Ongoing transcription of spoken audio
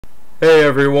Hey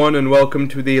everyone, and welcome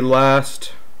to the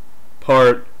last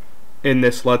part in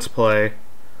this Let's Play,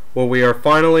 where we are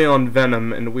finally on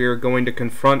Venom, and we are going to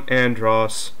confront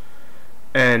Andros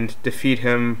and defeat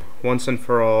him once and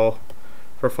for all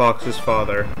for Fox's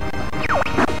father.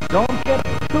 Don't get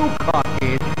too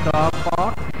cocky,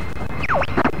 Starfox.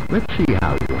 Let's see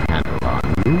how you handle our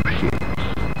new ships.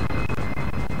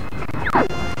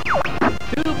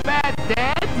 Too bad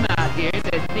Dad's not here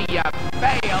to see ya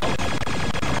fail.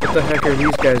 What the heck are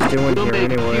these guys doing here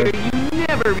anyway? You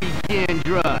never begin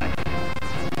drugs.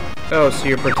 Oh, so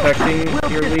you're protecting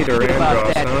your leader,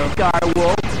 Andros, huh? Star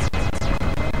Wolf.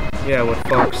 Yeah, what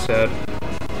Fox said.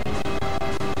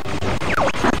 You're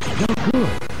good,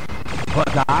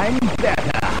 but I'm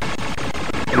better.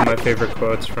 One of my favorite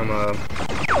quotes from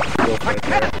Wolf right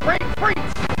there.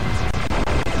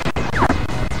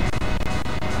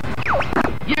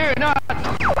 You're not.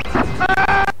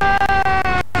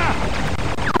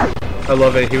 I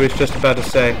love it. He was just about to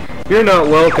say, "You're not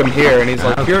welcome here," and he's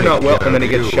like, "You're not welcome," and then he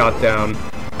gets shot down.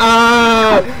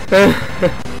 Ah!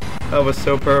 That was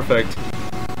so perfect.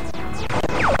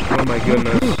 Oh my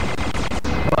goodness.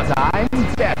 But I'm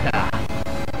better.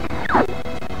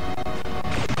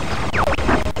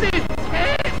 This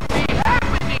can't be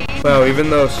happening. Wow, even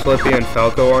though Slippy and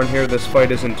Falco aren't here, this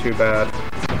fight isn't too bad.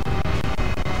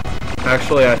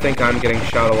 Actually, I think I'm getting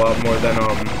shot a lot more than,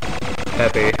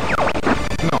 Peppy.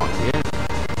 Not yet.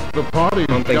 The party's I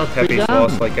don't think just Peppy's begun.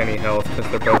 lost, like, any health, because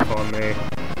they're both on me.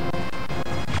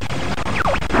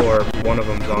 Or one of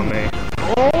them's on me.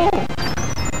 Oh!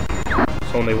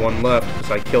 There's only one left,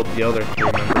 because I killed the other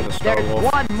 3 members of Star There's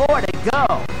Wolf. one more to go.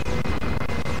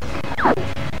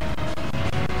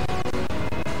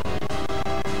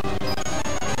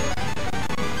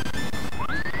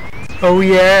 Oh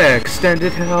yeah,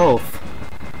 extended health!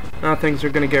 Now things are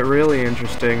gonna get really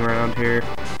interesting around here.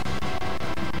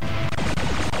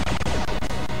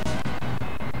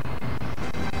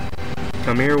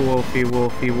 Come here, Wolfie,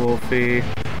 Wolfie, Wolfie.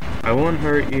 I won't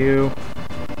hurt you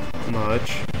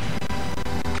much.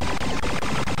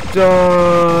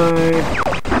 Die!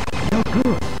 You're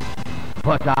good,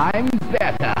 but I'm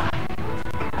better.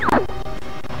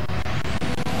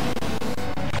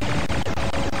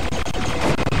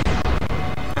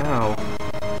 Ow.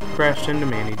 Crashed into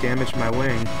me and he damaged my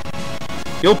wing.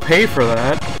 You'll pay for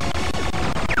that!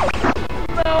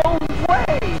 No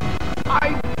way!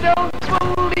 I don't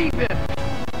believe it!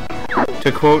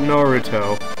 To quote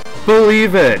Naruto,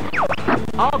 believe it!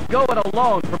 I'll go it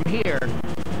alone from here.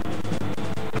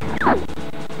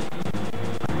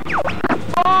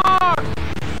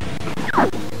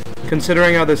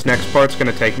 Considering how this next part's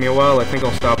gonna take me a while, I think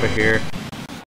I'll stop it here.